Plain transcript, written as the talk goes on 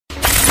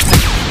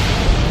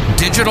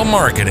Digital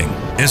marketing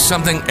is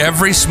something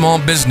every small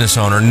business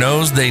owner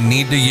knows they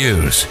need to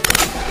use.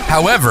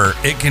 However,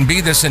 it can be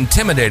this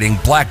intimidating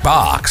black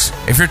box.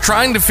 If you're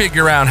trying to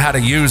figure out how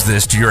to use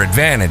this to your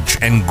advantage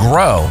and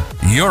grow,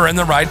 you're in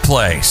the right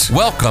place.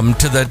 Welcome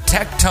to the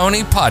Tech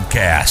Tony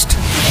Podcast.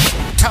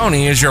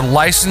 Tony is your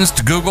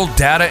licensed Google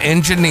data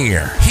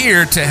engineer,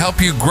 here to help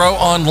you grow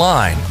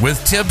online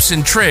with tips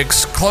and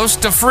tricks close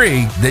to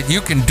free that you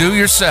can do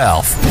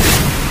yourself.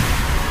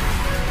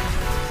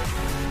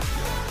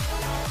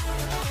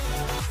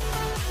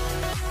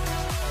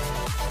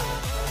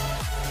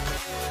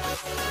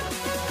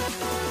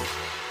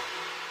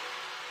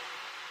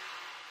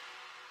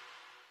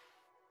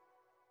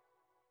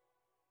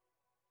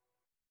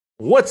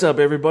 What's up,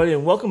 everybody,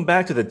 and welcome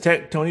back to the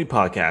Tech Tony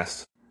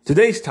Podcast.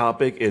 Today's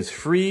topic is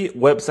free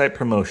website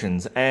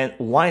promotions and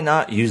why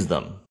not use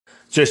them.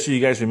 Just so you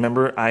guys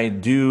remember, I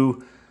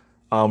do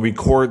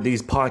record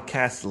these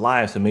podcasts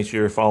live, so make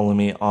sure you're following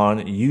me on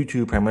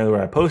YouTube, primarily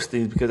where I post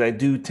these, because I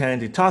do tend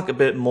to talk a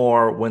bit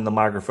more when the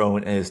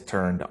microphone is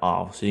turned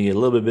off. So you get a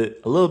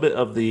little bit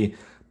of the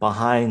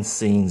behind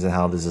scenes and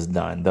how this is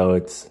done, though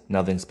it's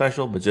nothing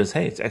special, but just,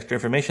 hey, it's extra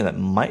information that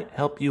might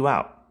help you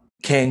out.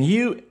 Can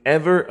you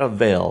ever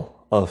avail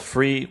of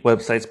free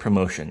websites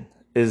promotion?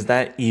 Is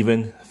that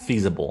even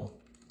feasible?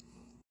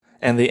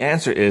 And the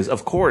answer is,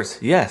 of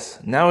course, yes.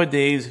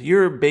 Nowadays,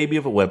 your baby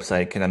of a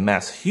website can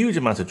amass huge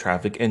amounts of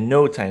traffic in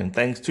no time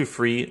thanks to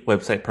free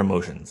website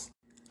promotions.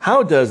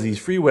 How does these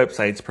free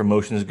websites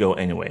promotions go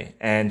anyway?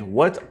 And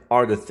what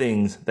are the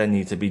things that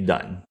need to be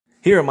done?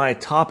 Here are my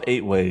top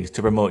 8 ways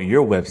to promote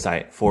your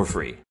website for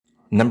free.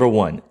 Number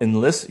 1,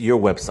 enlist your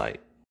website.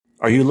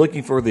 Are you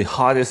looking for the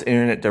hottest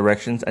internet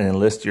directions and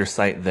enlist your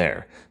site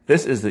there?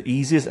 This is the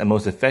easiest and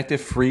most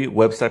effective free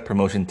website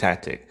promotion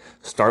tactic.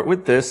 Start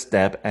with this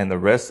step and the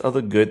rest of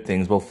the good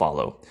things will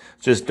follow.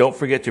 Just don't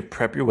forget to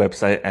prep your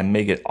website and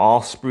make it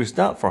all spruced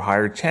up for a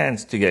higher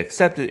chance to get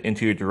accepted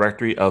into your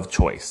directory of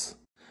choice.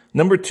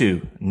 Number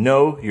 2,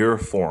 know your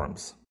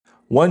forums.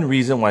 One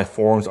reason why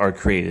forums are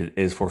created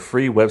is for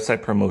free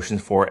website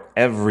promotions for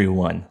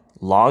everyone.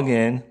 Log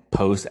in,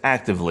 post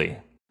actively.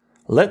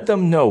 Let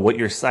them know what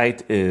your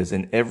site is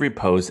in every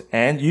post,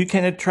 and you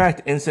can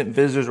attract instant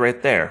visitors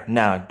right there.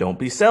 Now, don't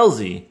be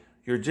salesy.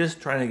 You're just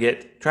trying to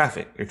get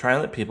traffic. You're trying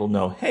to let people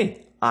know,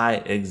 hey, I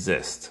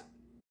exist.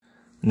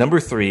 Number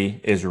 3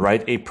 is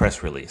write a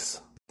press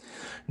release.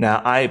 Now,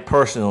 I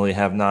personally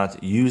have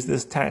not used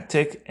this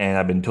tactic, and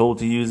I've been told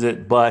to use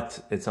it,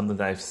 but it's something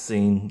that I've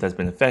seen that's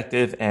been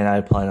effective, and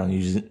I plan on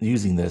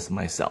using this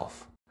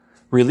myself.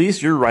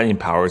 Release your writing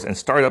powers and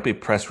start up a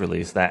press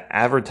release that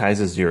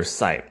advertises your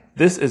site.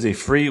 This is a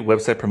free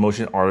website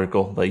promotion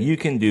article that you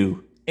can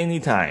do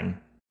anytime.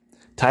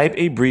 Type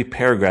a brief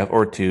paragraph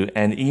or two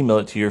and email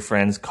it to your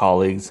friends,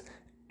 colleagues,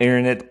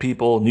 internet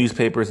people,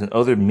 newspapers, and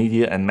other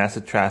media, and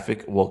massive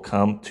traffic will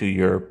come to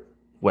your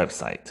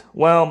website.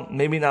 Well,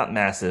 maybe not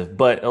massive,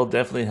 but it'll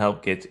definitely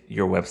help get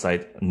your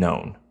website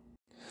known.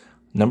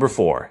 Number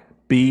 4,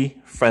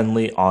 be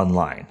friendly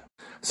online.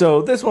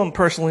 So this one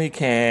personally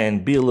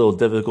can be a little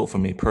difficult for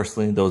me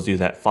personally. Those of you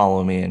that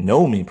follow me and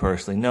know me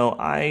personally know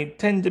I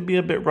tend to be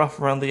a bit rough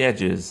around the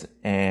edges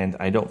and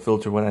I don't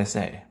filter what I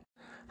say.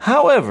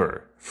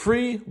 However,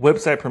 free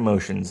website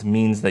promotions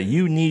means that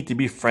you need to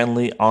be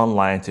friendly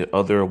online to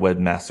other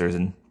webmasters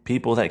and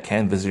people that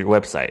can visit your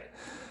website.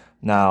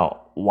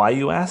 Now, why,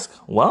 you ask?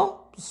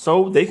 Well,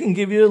 so they can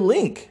give you a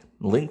link.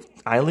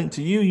 I link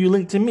to you, you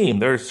link to me.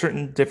 There are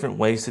certain different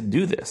ways to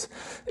do this.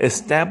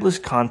 Establish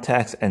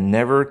contacts and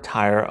never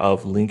tire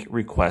of link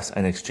requests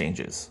and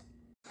exchanges.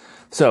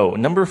 So,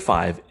 number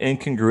 5,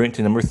 incongruent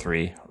to number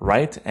 3,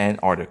 write an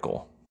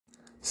article.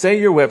 Say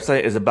your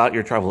website is about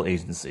your travel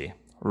agency.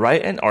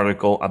 Write an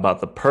article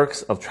about the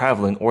perks of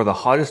traveling or the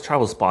hottest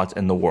travel spots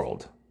in the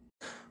world.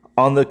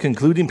 On the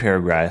concluding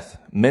paragraph,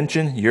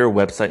 mention your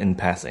website in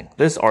passing.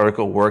 This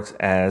article works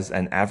as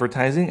an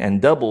advertising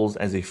and doubles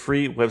as a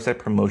free website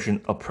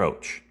promotion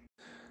approach.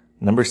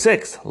 Number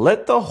 6,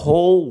 let the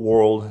whole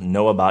world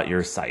know about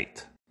your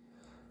site.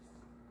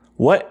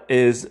 What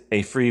is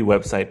a free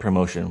website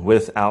promotion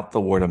without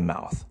the word of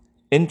mouth?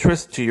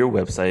 Interest to your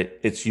website,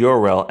 its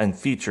URL, and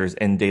features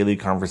in daily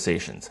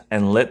conversations,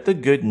 and let the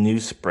good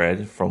news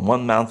spread from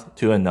one mouth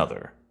to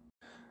another.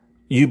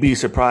 You'd be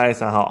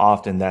surprised at how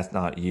often that's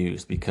not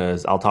used,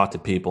 because I'll talk to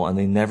people and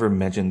they never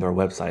mention their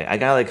website. I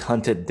gotta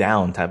hunt it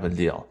down type of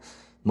deal.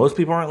 Most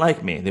people aren't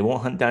like me. They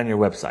won't hunt down your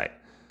website.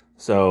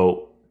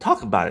 So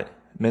talk about it.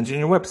 Mention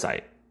your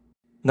website.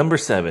 Number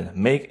 7,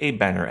 make a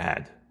banner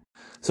ad.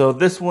 So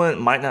this one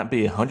might not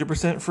be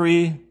 100%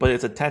 free, but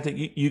it's a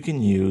tactic you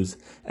can use,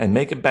 and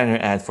make a banner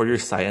ad for your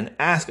site and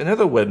ask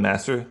another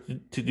webmaster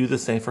to do the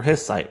same for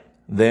his site.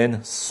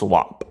 Then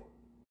swap.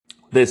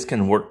 This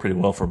can work pretty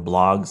well for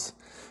blogs.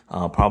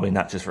 Probably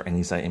not just for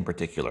any site in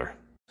particular.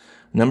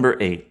 Number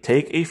 8,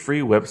 take a free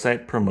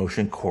website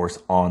promotion course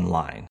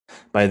online.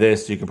 By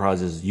this, you can probably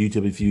just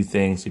YouTube a few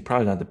things. You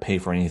probably don't have to pay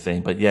for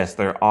anything. But yes,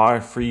 there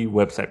are free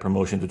website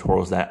promotion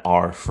tutorials that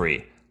are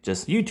free.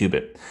 Just YouTube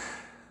it.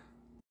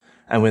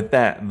 And with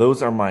that,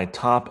 those are my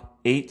top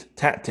 8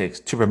 tactics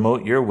to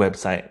promote your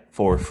website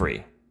for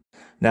free.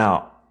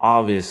 Now,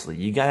 obviously,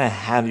 you gotta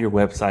have your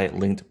website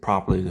linked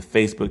properly to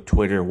Facebook,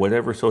 Twitter,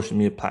 whatever social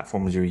media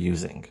platforms you're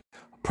using.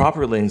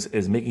 Proper links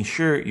is making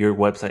sure your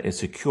website is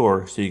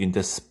secure so you can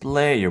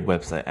display your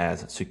website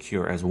as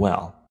secure as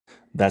well.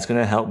 That's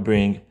gonna help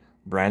bring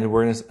brand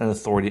awareness and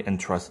authority and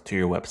trust to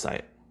your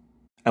website.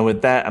 And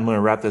with that, I'm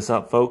gonna wrap this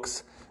up,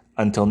 folks.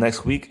 Until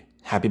next week,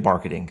 happy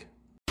marketing.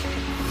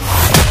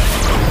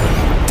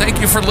 Thank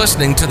you for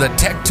listening to the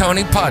Tech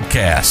Tony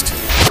Podcast.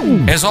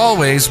 As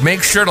always,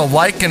 make sure to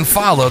like and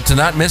follow to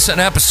not miss an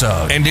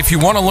episode. And if you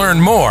want to learn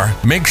more,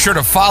 make sure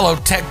to follow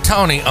Tech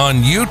Tony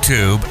on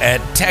YouTube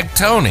at Tech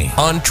Tony,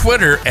 on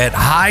Twitter at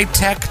Hi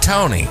Tech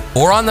Tony,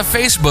 or on the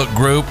Facebook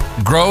group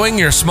Growing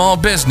Your Small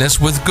Business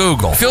with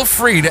Google. Feel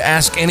free to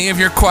ask any of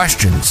your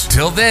questions.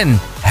 Till then,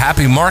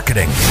 happy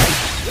marketing.